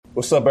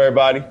What's up,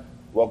 everybody?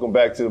 Welcome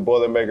back to the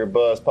Boilermaker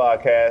Buzz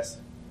podcast.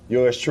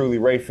 Yours truly,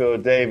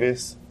 Rayfield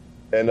Davis,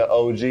 and the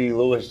OG,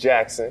 Lewis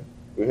Jackson.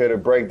 We're here to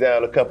break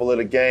down a couple of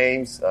the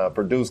games.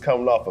 Purdue's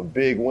coming off a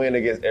big win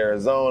against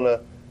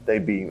Arizona. They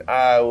beat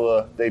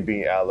Iowa. They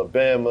beat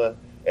Alabama.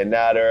 And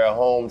now they're at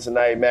home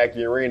tonight,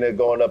 Mackey Arena,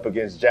 going up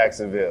against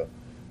Jacksonville.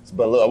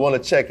 But look, I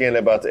want to check in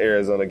about the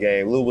Arizona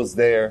game. Lou was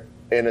there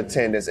in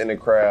attendance, in the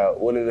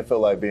crowd. What did it feel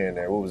like being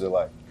there? What was it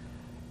like?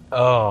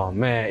 Oh,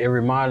 man, it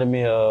reminded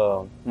me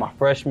of my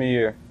freshman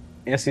year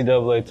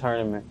NCAA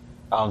tournament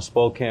out in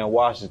Spokane,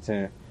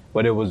 Washington,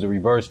 but it was the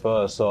reverse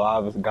for us. So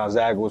obviously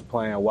Gonzaga was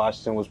playing,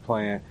 Washington was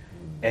playing,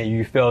 and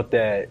you felt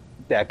that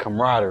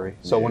camaraderie.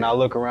 So when I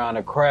look around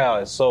the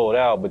crowd, it's sold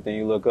out, but then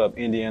you look up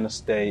Indiana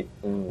State,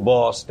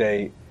 Ball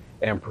State,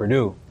 and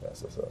Purdue.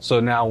 That's what's up. So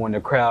now when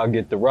the crowd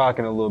get to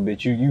rocking a little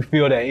bit, you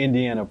feel that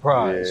Indiana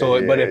pride.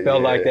 But it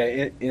felt like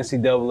that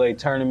NCAA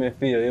tournament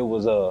feel. It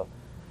was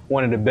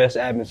one of the best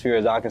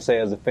atmospheres I can say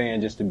as a fan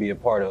just to be a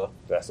part of.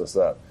 That's what's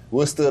up.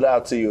 What stood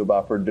out to you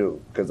about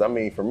Purdue? Because, I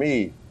mean, for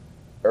me,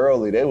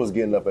 early they was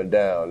getting up and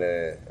down.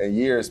 And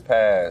years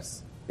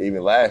past,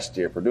 even last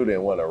year, Purdue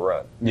didn't want to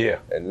run. Yeah.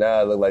 And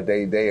now it looked like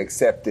they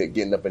accepted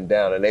getting up and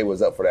down, and they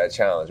was up for that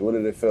challenge. What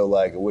did it feel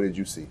like, and what did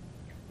you see?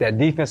 That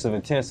defensive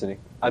intensity.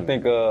 I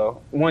think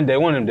one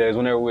of them days,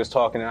 whenever we was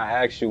talking, and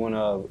I asked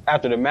you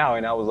after the Maui,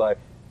 and I was like,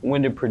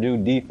 when did Purdue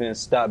defense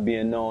stop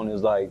being known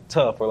as, like,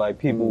 tough or, like,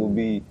 people would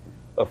be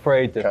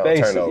afraid to face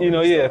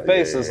it?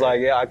 Face us.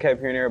 Like, I kept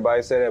hearing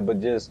everybody say that,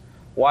 but just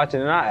watching,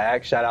 and I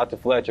asked, shout out to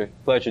Fletcher.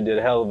 Fletcher did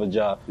a hell of a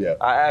job. Yeah.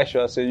 I asked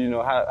you, I said,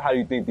 how do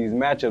you think these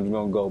matchups are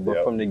going to go?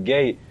 But from the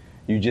gate,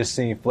 you just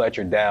seen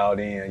Fletcher dialed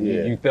in.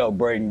 You felt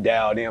Braden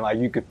dialed in. Like,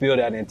 you could feel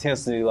that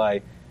intensity,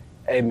 like,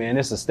 hey, man,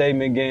 it's a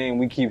statement game.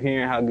 We keep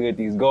hearing how good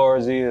these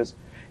guards is,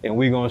 and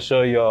we're going to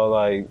show y'all,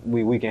 like,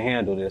 we can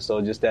handle this.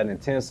 So just that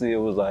intensity, it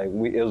was like,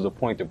 it was a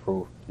point to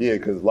prove. Yeah,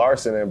 because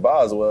Larson and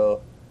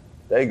Boswell,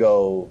 they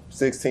go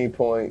 16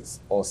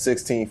 points on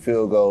 16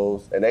 field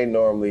goals, and they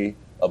normally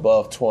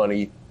above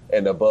 20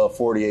 and above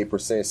 48%,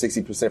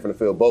 60% from the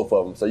field, both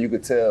of them. So you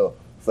could tell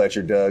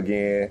Fletcher dug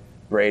in,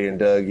 Braden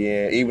dug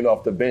in. Even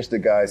off the bench, the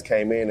guys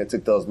came in and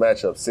took those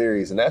matchups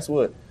serious, and that's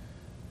what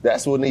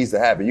needs to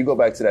happen. You go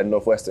back to that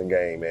Northwestern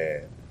game,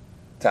 man.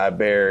 Ty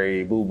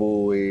Berry, Boo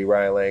Booey,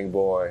 Ryan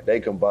Langborn, they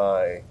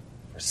combined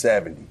for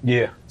 70.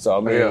 Yeah. So, I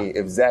mean,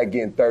 if Zach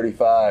getting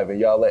 35 and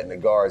y'all letting the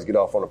guards get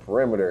off on the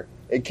perimeter,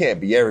 it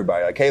can't be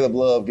everybody. Like, Caleb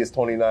Love gets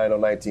 29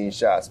 on 19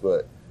 shots,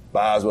 but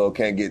Boswell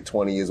can't get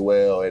 20 as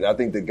well. And I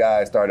think the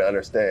guys started to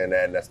understand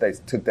that, and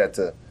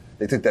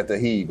they took that to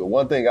heed. But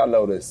one thing I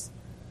noticed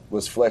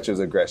was Fletcher's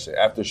aggression.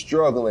 After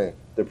struggling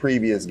the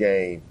previous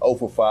game, 0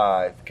 for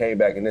 5, came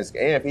back in this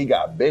game. And he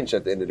got benched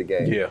at the end of the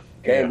game.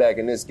 Came back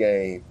in this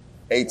game,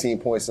 18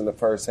 points in the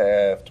first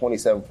half,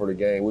 27 for the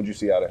game. What'd you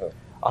see out of him?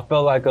 I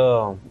felt like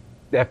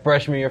that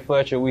freshman year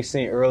Fletcher we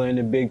seen early in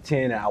the Big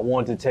Ten, and I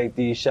wanted to take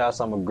these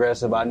shots. I'm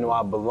aggressive. I know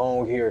I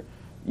belong here.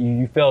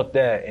 You felt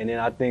that. And then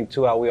I think,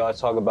 too, how we always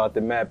talk about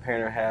that Matt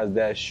Painter has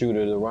that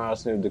shooter, the Ron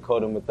Smith,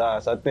 Dakota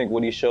Mathias. I think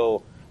what he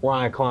showed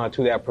Ryan Klein,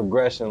 to that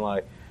progression,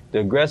 like, the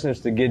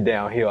aggressiveness to get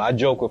downhill. I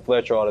joke with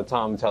Fletcher all the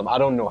time and tell him, I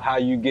don't know how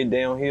you get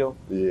downhill,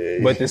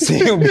 but to see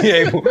him be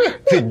able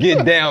to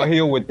get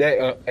downhill with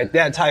that at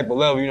that type of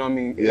level, you know what I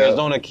mean?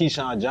 Arizona,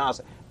 Keyshawn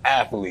Johnson,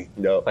 athlete.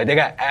 Like, they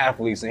got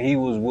athletes, and he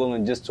was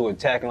willing just to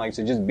attack, and like I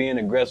said, just being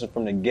aggressive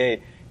from the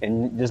gate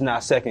and just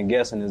not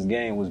second-guessing this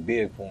game was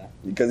big for him.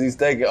 Because he's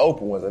taking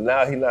open ones, and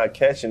now he's not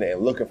catching it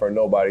and looking for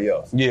nobody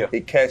else. Yeah.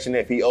 He catching it.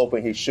 If he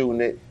open, he's shooting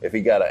it. If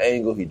he got an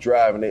angle, he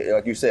driving it.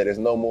 Like you said, there's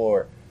no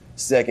more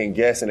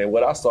second-guessing. And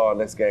what I saw in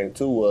this game,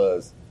 too,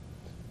 was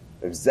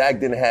if Zach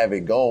didn't have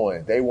it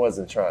going, they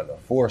wasn't trying to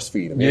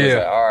force-feed him. They was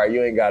like, all right,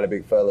 you ain't got a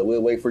big fella.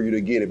 We'll wait for you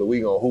to get it, but we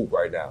going to hoop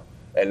right now.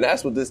 And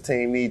that's what this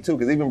team need, too,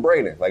 because even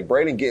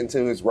Braden getting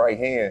to his right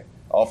hand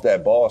off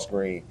that ball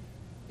screen,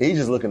 he's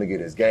just looking to get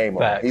his game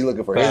on. He's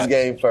looking for his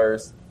game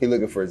first. He's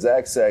looking for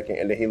Zach second,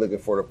 and then he's looking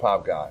for the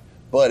pop guy.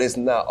 But it's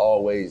not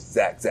always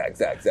Zach.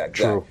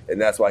 True.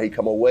 And that's why he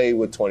come away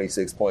with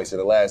 26 points. In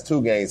the last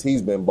 2 games,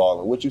 he's been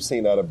balling. What you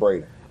seen out of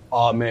Braden?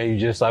 Oh, man, you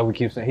just, like we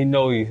keep saying, he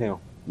knows he's him.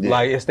 Yeah.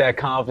 Like, it's that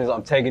confidence.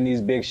 I'm taking these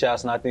big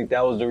shots, and I think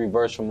that was the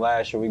reverse from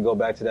last year. We go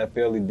back to that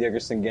Fairleigh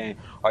Dickerson game,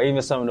 or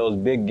even some of those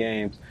big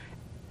games.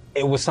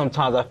 It was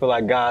sometimes I feel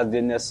like guys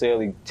didn't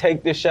necessarily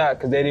take the shot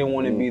because they didn't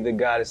want to be the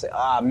guy to say,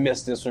 I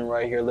missed this one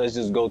right here. Let's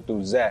just go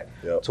through Zach.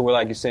 To where,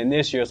 like you said,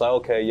 this year, it's like,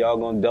 okay, y'all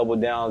going to double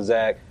down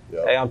Zach.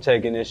 Hey, I'm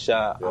taking this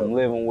shot. I'm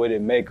living with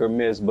it, make or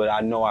miss, but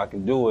I know I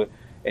can do it.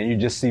 And you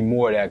just see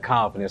more of that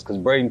confidence because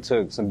Braden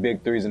took some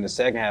big threes in the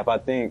second half. I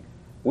think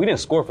we didn't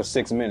score for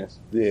 6 minutes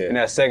in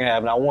that second half.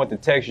 And I wanted to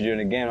text you during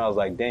the game. I was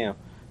like, damn,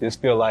 this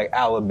feel like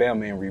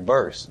Alabama in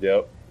reverse.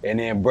 And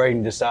then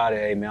Braden decided,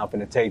 hey, man, I'm going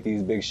to take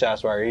these big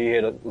shots right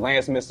here.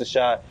 Lance missed a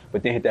shot,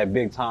 but then hit that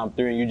big-time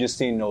 3. And you just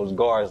seen those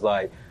guards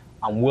like,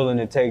 I'm willing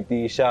to take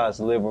these shots,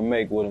 live or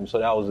make with them. So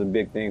that was a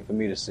big thing for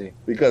me to see.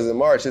 Because in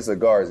March, it's a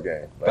guards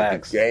game.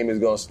 Like, the game is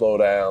going to slow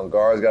down.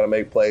 Guards got to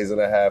make plays in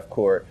the half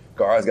court.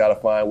 Guards got to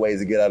find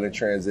ways to get out in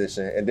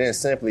transition. And then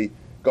simply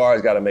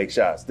guards got to make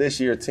shots. This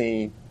year's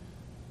team,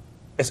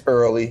 it's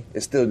early.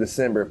 It's still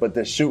December, but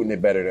they're shooting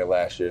it better than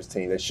last year's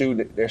team. They're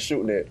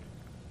shooting it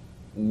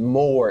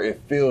more.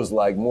 It feels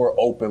like more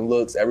open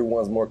looks.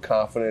 Everyone's more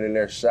confident in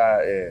their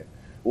shot. And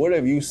what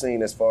have you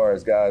seen as far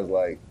as guys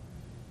like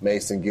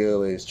Mason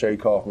Gillis, Trey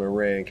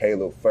Kaufman-Renn,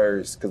 Caleb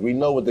Furst? Because we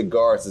know what the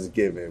guards is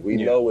giving. We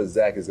know what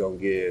Zach is going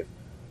to give.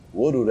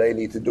 What do they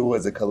need to do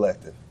as a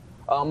collective?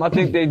 I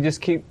think they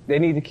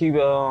need to keep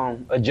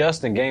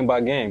adjusting game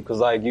by game. Because,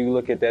 like, you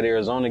look at that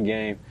Arizona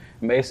game,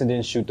 Mason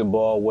didn't shoot the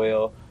ball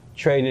well.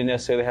 Trey didn't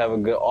necessarily have a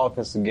good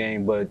offensive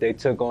game, but they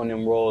took on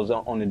them roles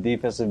on the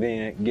defensive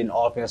end, getting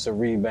offensive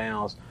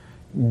rebounds,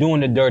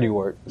 doing the dirty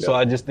work. Yep. So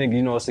I just think,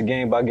 it's a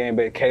game by game.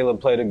 But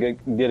Caleb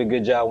did a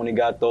good job when he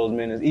got those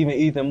minutes. Even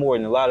Ethan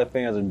Morton, a lot of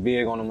fans are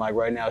big on him, like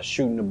right now,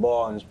 shooting the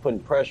ball and just putting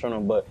pressure on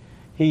him. But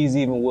he's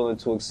even willing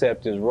to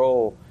accept his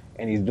role,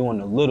 and he's doing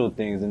the little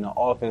things, and the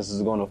offense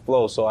is going to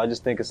flow. So I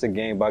just think it's a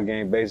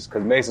game-by-game basis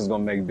because Mason's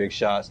going to make big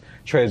shots.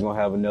 Trey's going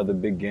to have another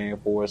big game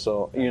for us.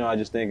 So, I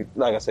just think,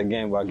 like I said,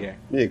 game-by-game.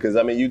 Yeah, because,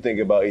 you think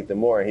about Ethan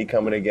Moore, he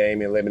come in the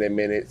game in limited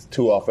minutes,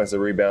 2 offensive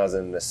rebounds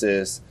and an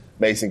assist.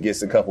 Mason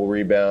gets a couple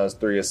rebounds,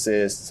 3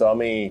 assists. So,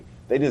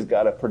 they just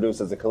got to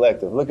produce as a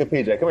collective. Look at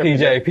PJ. Come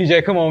here,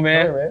 PJ, come on,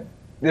 man. Come here, man.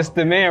 This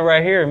the man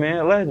right here,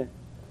 man. Legend.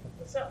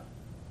 What's up?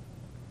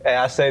 Hey,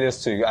 I say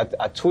this to you. I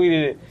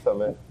tweeted it. What's up,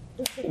 man?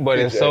 But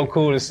it's so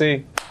cool to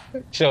see.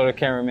 Show the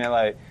cameraman,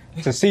 like,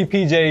 to see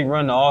PJ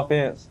run the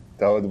offense.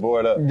 Hold the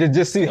board up.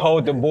 Just see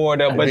hold the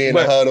board up. But you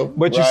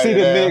see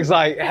the niggas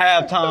like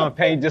halftime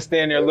paint just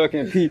standing there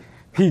looking.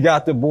 He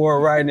got the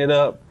board writing it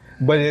up.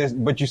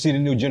 But you see the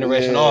new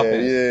generation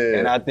offense. Yeah.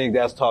 And I think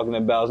that's talking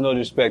about, it's no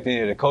disrespect to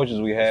any of the coaches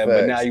we have,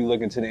 but now you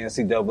look into the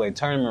NCAA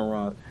tournament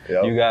run.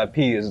 Yep. You got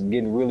P is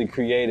getting really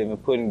creative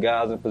and putting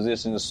guys in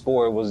position to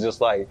score. It was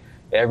just like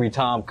every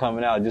time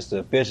coming out, just the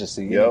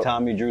efficiency. Yep. Every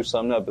time he drew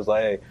something up, it's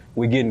like, hey,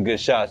 we getting good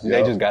shots.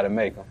 They just got to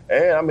make them.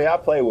 And, I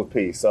play with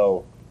P,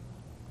 so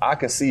I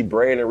can see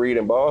Braden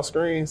reading ball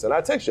screens, and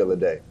I text you the other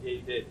day. Yeah,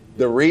 you did.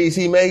 The reads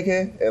he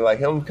making and, like,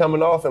 him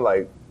coming off and,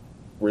 like,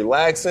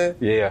 relaxing.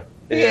 Yeah.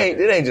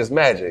 It ain't just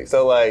magic.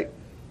 So, like,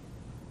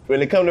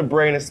 when it come to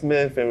Braden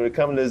Smith and when it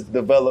come to his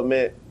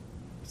development,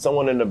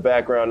 someone in the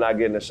background not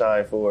getting a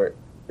shine for it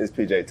is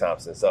PJ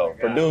Thompson. So,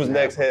 Purdue's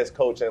next head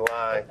coach in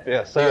line.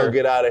 Yes, sir. He gonna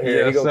get out of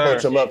here. Yes, he gonna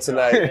coach him up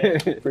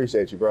tonight. sir.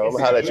 Appreciate you, bro. I'm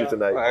gonna holler at you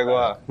tonight.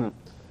 Wow.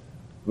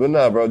 But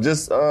no, bro,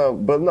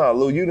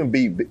 Lou, you didn't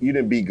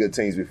beat good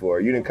teams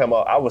before. You didn't come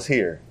out. I was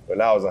here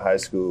when I was in high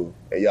school,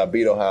 and y'all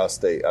beat Ohio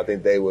State. I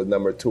think they were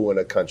number 2 in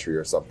the country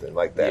or something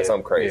like that.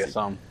 Something crazy. Yeah,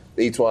 something.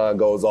 Etwan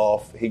goes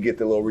off. He get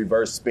the little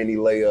reverse spinny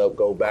layup,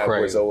 go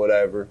backwards or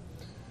whatever.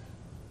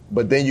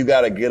 But then you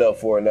got to get up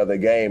for another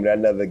game. That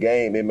another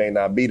game, it may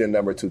not be the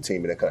number 2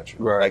 team in the country.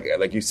 Right.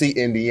 Like you see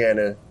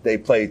Indiana, they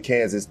played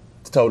Kansas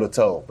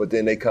toe-to-toe, but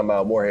then they come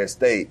out Morehead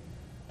State,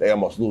 they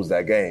almost lose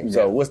that game. Yeah.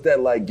 So what's that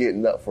like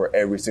getting up for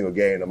every single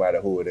game, no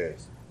matter who it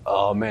is?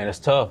 Oh, man, it's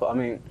tough.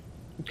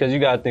 Because you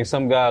got to think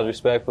some guys,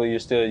 respectfully, you're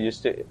still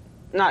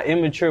not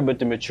immature, but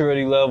the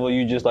maturity level,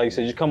 you just, like you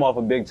said, you come off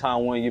a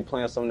big-time win, you're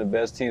playing some of the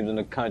best teams in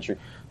the country.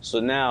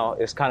 So now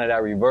it's kind of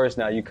that reverse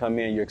now. You come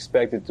in, you're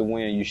expected to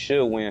win, you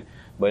should win.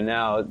 But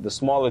now the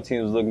smaller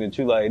teams looking at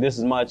you like, this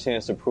is my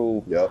chance to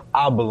prove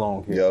I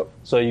belong here. Yep.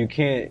 So you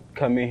can't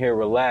come in here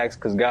relaxed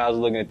because guys are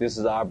looking at this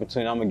as an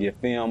opportunity. I'm going to get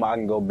film. I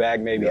can go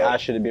back. Maybe I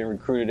should have been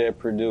recruited at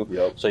Purdue.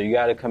 Yep. So you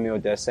got to come in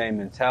with that same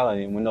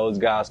mentality. And when those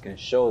guys can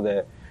show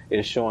that,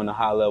 it's showing the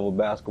high-level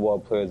basketball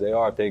players they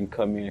are if they can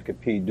come in and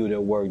compete, do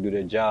their work, do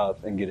their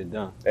jobs, and get it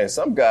done. And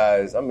some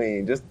guys,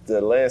 just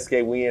the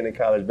landscape we in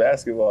college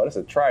basketball, it's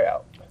a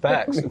tryout.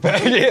 Facts. Yeah.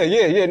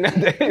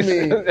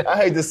 I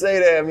hate to say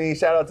that.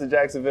 Shout out to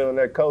Jacksonville and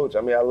their coach.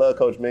 I love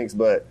Coach Minks,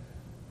 but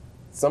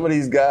some of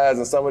these guys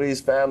and some of these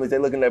families,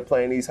 they're looking at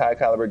playing these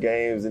high-caliber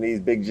games in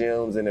these big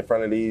gyms and in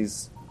front of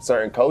these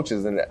certain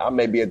coaches, and I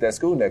may be at that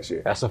school next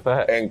year. That's a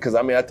fact. And because,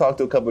 I talked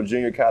to a couple of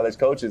junior college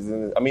coaches,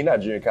 and not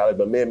junior college,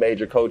 but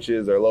mid-major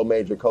coaches or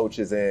low-major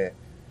coaches, and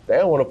they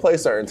don't want to play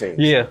certain teams.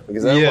 Yeah.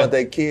 Because they don't want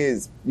their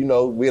kids, we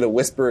had to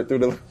whisper through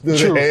the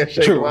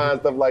handshake line,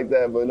 stuff like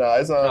that. But no,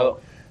 it's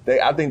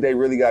I think they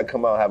really got to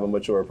come out and have a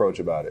mature approach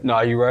about it.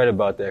 No, you're right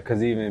about that,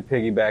 because even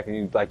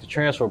piggybacking, like the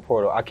transfer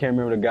portal, I can't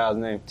remember the guy's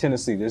name,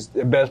 Tennessee, this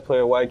the best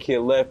player, white kid,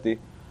 lefty.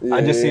 Yeah,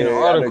 I just seen an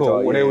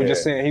article where they were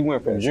just saying he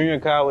went from junior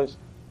college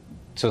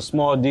to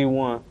small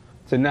D1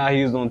 to now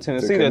he's on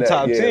Tennessee, the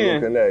top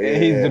 10,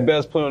 and he's the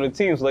best player on the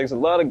team. So, like, a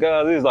lot of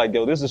guys is like,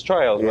 yo, this is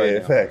tryouts right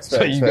now. Facts,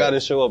 so you got to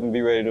show up and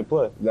be ready to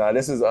play. Nah,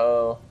 this is,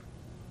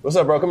 what's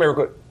up, bro? Come here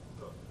real quick.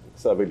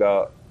 What's up, big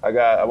dog?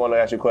 I want to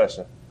ask you a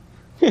question.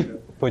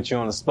 Put you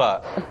on the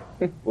spot.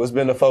 What's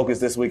been the focus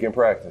this week in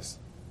practice,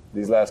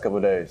 these last couple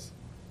of days?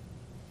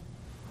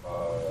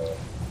 You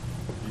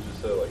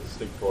just said,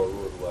 stick to our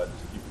rules a lot,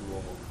 just keep doing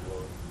what we're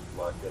doing,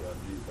 lock in on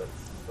defense,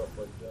 stuff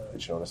like that.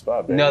 Put you on the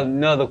spot, baby.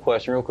 Another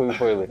question, real quick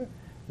before you leave.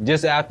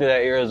 Just after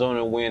that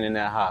Arizona win and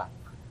that high,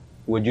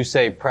 would you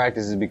say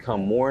practice has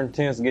become more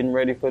intense getting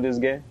ready for this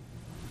game?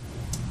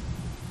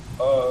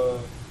 I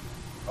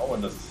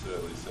wouldn't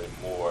necessarily say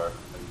more.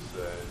 I'd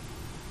say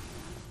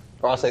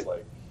Or I'll say It's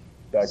like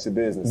Back to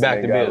business. Back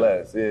and to got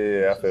business.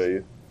 less. Yeah, I feel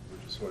you. we're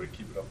just sort of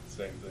keeping up the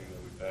same thing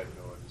that we've had.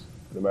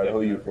 It's No matter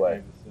who you every play.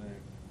 game the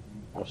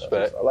same.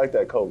 respect. I like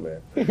that coat,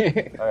 man. I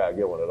gotta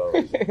get one of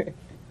those.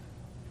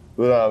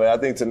 But man, I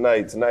think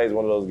tonight is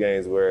one of those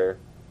games where,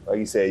 like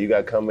you said, you got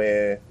to come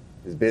in.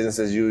 It's business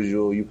as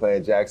usual. You play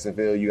in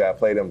Jacksonville. You got to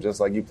play them just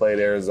like you played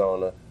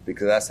Arizona,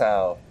 because that's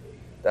how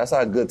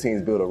good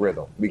teams build a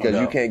rhythm. Because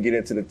you can't get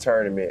into the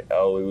tournament.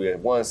 Oh, we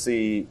had 1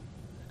 seed.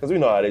 Because we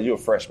know how it is. You're a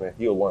freshman.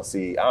 You're a 1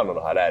 seed. I don't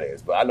know how that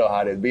is, but I know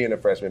how it is being a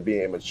freshman,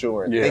 being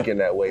immature, and thinking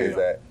that way is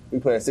that we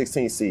play a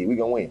 16 seed. We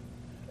gonna win.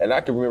 And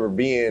I can remember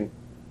being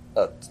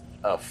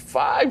a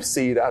 5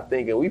 seed, I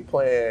think, and we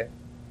playing.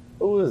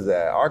 Who was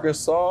that?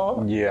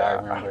 Arkansas? Yeah, I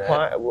remember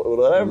that.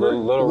 Whatever.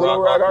 Little Rock,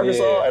 Rock,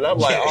 Arkansas. yeah. And I'm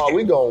like, oh,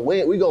 we gonna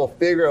win. We gonna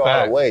figure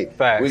out a way.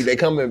 Facts. They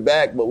coming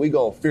back, but we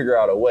gonna figure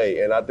out a way.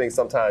 And I think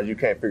sometimes you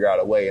can't figure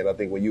out a way. And I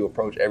think when you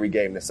approach every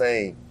game the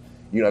same,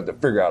 you have to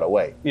figure out a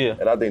way. Yeah.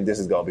 And I think this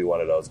is gonna be one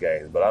of those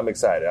games. But I'm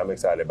excited. I'm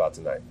excited about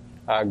tonight.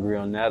 I agree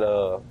on that.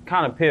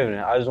 Kind of pivoting.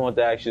 I just want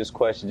to ask you this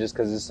question just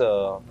because it's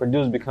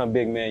Purdue's become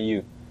Big Man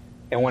U.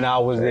 And when I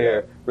was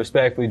there,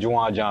 respectfully,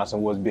 Juwan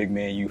Johnson was Big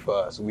Man U for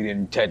us. We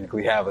didn't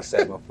technically have a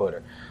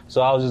 7-footer.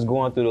 So I was just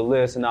going through the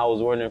list, and I was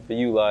wondering for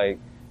you, like,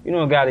 you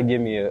don't got to give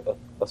me a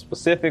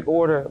specific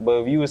order,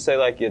 but if you would say,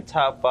 like, your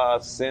top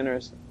 5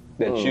 centers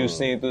that you've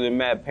seen through the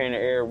Matt Painter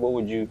era, what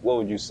would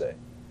you say?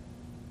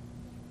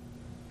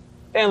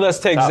 And let's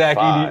take Top Zach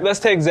 5. Edey. Let's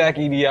take Zach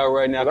Edey out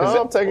right now. No,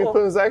 I'm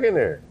putting Zach in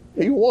there.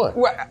 He won.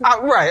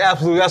 Right,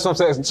 absolutely. That's what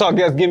I'm saying. So I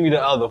guess give me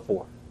the other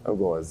 4. I'm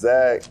going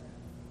Zach.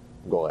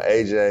 I'm going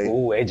AJ.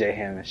 Ooh, AJ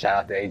Hammond. Shout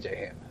out to AJ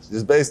Hammond.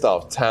 Just based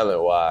off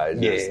talent wise,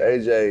 just Yeah.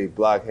 AJ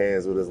block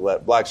shots with his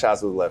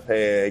left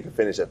hand. He can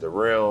finish at the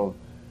rim.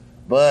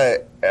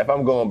 But if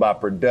I'm going by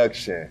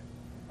production,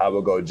 I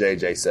would go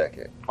JJ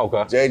second. Okay.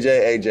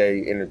 JJ,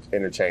 AJ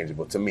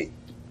interchangeable to me.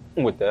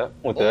 With that.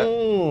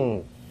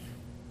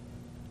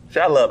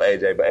 I love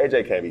AJ, but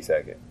AJ can't be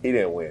second. He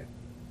didn't win.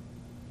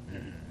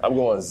 I'm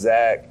going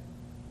Zach,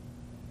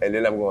 and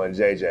then I'm going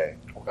JJ.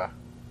 Okay.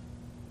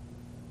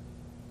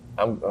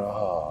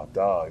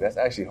 Dog, that's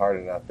actually harder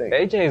than I think.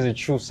 AJ is a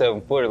true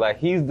 7-footer. Like,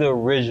 he's the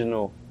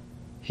original.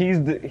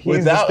 He's the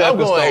I'm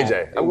going stone.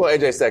 AJ. I'm going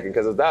AJ second,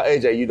 because without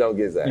AJ, you don't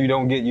get Zach. You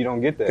don't get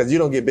that. Because you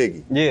don't get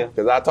Biggie. Yeah.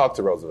 Because I talked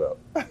to Roosevelt.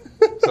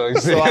 So you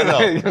see, So I know.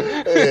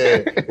 Yeah.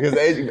 Because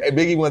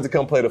Biggie wanted to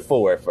come play the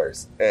 4 at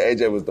first, and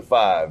AJ was the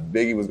 5.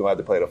 Biggie was going to have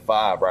to play the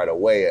 5 right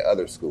away at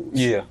other schools.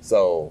 Yeah.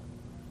 So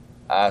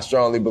I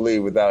strongly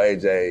believe without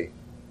AJ,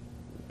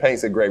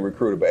 Paint's a great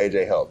recruiter, but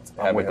AJ helped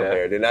having him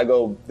there. Then I'm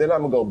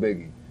gonna go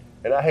Biggie,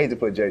 and I hate to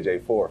put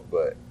JJ 4th,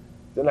 but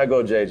then I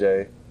go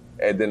JJ,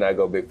 and then I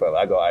go big fella.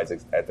 I go Isaac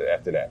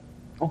after that.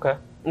 Okay.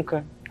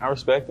 I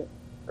respect it.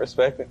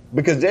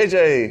 Because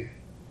JJ,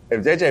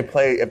 if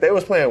they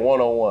was playing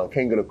 1-on-1,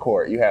 king of the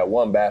court, you had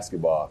one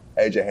basketball,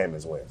 AJ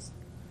Hammonds wins.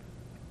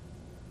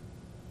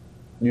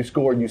 You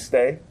score, you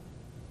stay.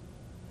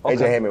 Okay. AJ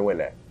Hammond win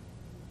that.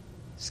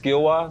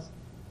 Skill wise,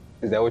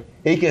 is that what?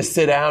 He can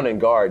sit down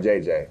and guard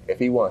JJ if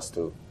he wants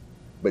to,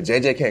 but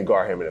JJ can't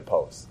guard him in the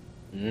post.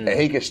 And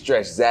he can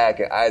stretch Zach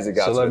and Isaac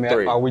out to the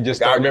 3. Are we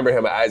just? I remember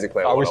him and Isaac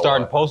playing. Are we 1-on-1.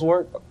 starting post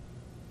work?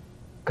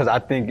 Because I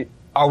think,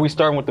 are we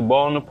starting with the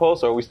ball in the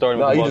post, or are we starting?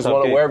 No, with the you ball just top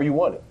want it kick? wherever you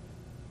want it.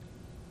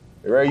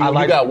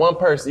 You got one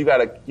person. You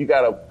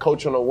got a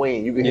coach on the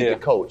wing. You can hit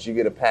the coach. You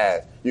get a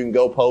pass. You can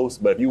go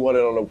post, but if you want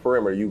it on the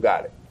perimeter, you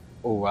got it.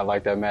 Ooh, I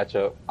like that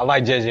matchup. I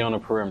like JJ on the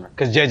perimeter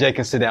because JJ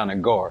can sit down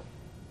and guard.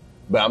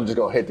 But I'm just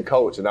gonna hit the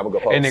coach and I'm gonna go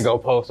post. And then go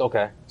post.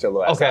 Okay. Chill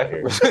your ass out Okay.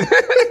 here.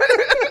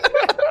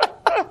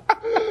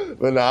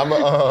 But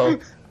no,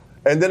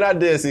 and then I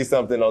did see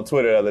something on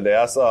Twitter the other day.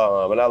 I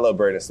saw, and I love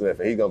Braden Smith,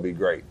 and he's gonna be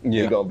great.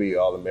 Yeah. He's gonna be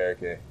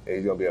All-American.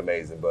 He's gonna be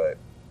amazing. But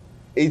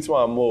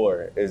E'Twaun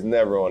Moore is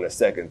never on the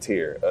second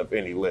tier of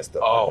any list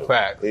of. Oh,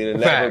 facts.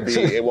 It'll never be.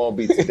 It won't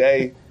be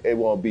today. It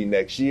won't be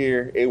next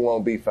year. It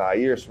won't be 5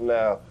 years from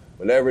now.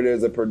 Whenever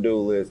there's a Purdue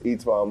list,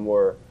 E'Twaun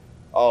Moore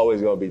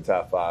always gonna be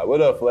top 5. What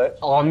up, Fletch?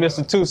 Oh, I'm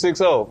Mr.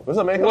 260. What's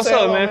up, man? What's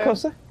up, man? Come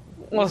say.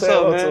 What's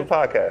up, To man? the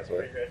podcast,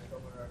 man.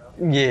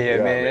 Yeah,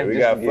 man. We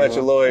got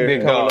Fletcher Lawyer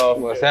Big coming dog. off.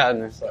 What's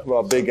happening?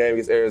 About big game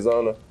against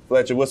Arizona.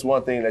 Fletcher, what's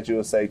one thing that you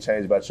would say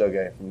changed about your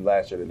game from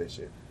last year to this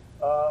year?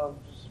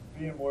 Just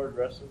being more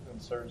aggressive in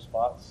certain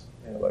spots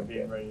and like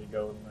being that. ready to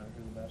go no matter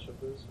who the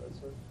matchup is. That's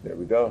it. There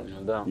we go.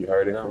 No doubt. You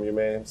heard it No from doubt. your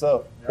man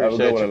himself. Yeah. Have a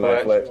good one Appreciate you,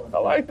 tonight, Fletch. Fletch. I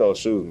like those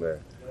shoes, man.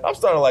 I'm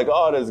starting to like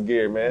all this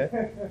gear, man.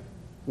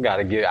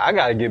 I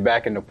gotta get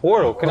back in the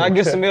portal. Can I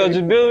get some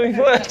eligibility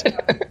for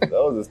that?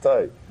 Those is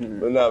tight.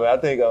 But no, man, I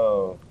think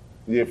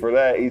for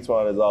that,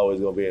 E'Twaun is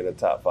always gonna be in the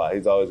top 5.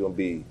 He's always gonna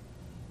be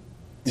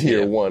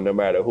tier 1, no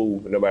matter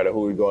who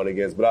he's going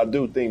against. But I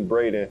do think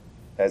Braden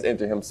has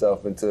entered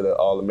himself into the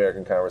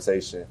All-American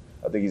conversation.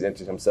 I think he's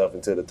entered himself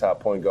into the top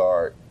point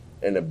guard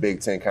in the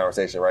Big Ten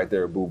conversation right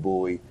there with Boo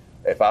Buie.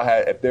 If I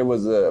had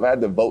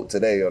to vote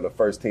today on the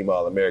first team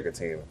All-American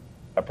team,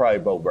 I'd probably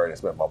vote Braden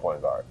Smith, my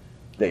point guard.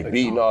 They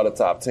beaten all the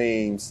top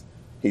teams.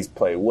 He's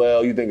played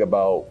well. You think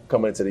about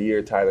coming into the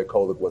year, Tyler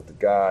Kolek was the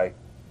guy.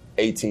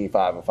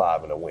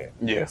 18-5-5 in a win.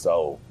 Yeah.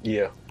 So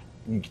Yeah.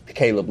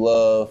 Caleb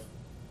Love,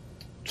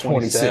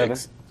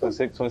 26.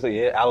 26,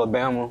 yeah,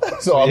 Alabama.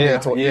 So I mean,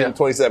 yeah,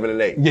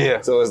 27-8.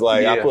 Yeah. So it's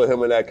like I Yeah. put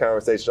him in that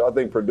conversation. So I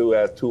think Purdue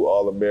has 2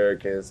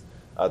 All-Americans.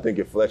 I think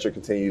if Fletcher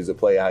continues to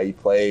play how he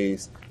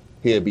plays,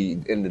 he'll be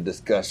in the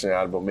discussion,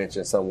 honorable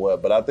mention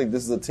somewhat. But I think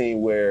this is a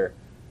team where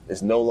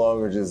it's no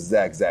longer just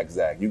Zach.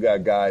 You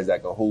got guys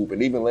that can hoop.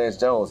 And even Lance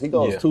Jones, he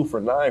goes 2 for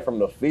 9 from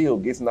the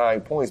field, gets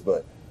 9 points,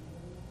 but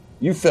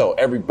you felt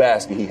every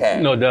basket he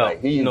had. No doubt.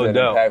 Like, he's No an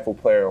doubt. impactful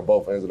player on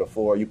both ends of the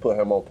floor. You put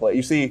him on play.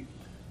 You see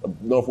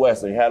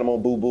Northwestern, you had him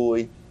on Boo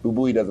Buie. Boo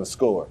Buie doesn't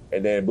score.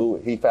 And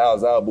then he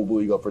fouls out, Boo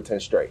Buie go for 10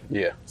 straight.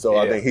 Yeah. So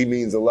I think he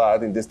means a lot. I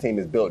think this team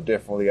is built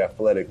differently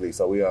athletically.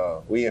 So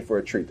we in for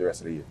a treat the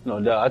rest of the year. No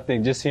doubt. I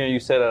think just hearing you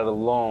say that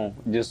alone,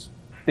 just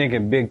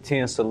thinking Big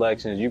Ten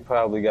selections, you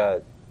probably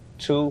got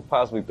 2,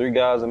 possibly 3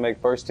 guys that make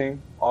first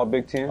team, all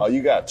Big Ten. Oh,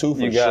 you got 2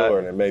 for sure,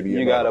 and then maybe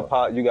you got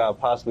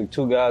possibly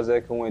 2 guys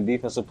that can win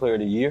Defensive Player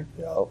of the Year.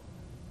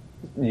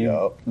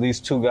 Yup. At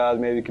least 2 guys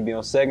maybe could be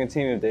on second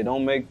team if they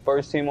don't make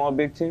first team all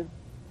Big Ten.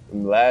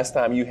 Last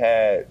time you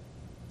had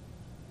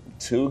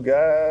 2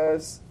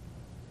 guys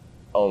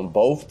on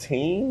both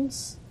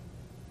teams,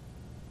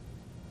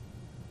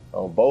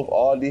 on both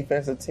all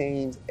defensive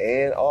teams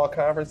and all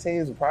conference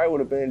teams, probably would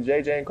have been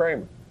JJ and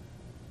Kramer.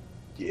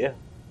 Yeah.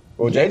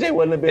 Well, JJ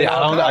wouldn't have been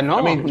all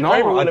conference.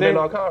 Kramer wouldn't have been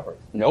all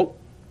conference. Nope.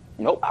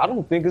 I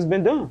don't think it's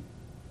been done.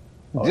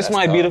 Oh, this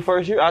might be the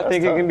first year. I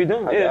think tough. it can be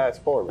done. I Yeah.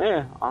 ask for it.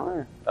 Yeah. All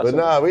right. But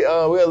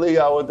we'll leave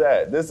y'all with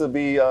that. This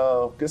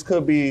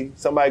could be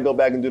somebody go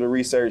back and do the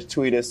research.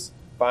 Tweet us,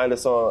 find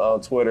us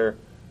on Twitter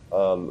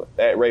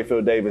at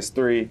Rayfield Davis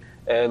 3.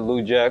 At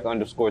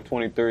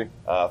LouJack_23.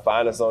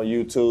 Find us on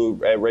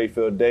YouTube at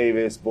Rayfield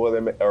Davis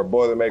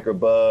Boilermaker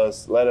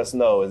Buzz. Let us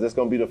know, is this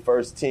going to be the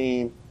first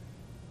team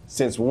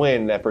since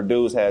when that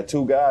Purdue's had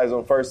 2 guys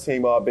on first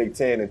team all Big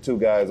Ten and 2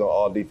 guys on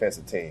all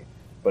defensive team?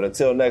 But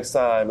until next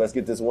time, let's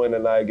get this win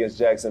tonight against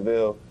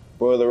Jacksonville.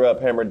 Boiler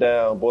up, hammer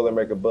down,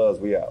 Boilermaker Buzz,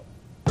 we out.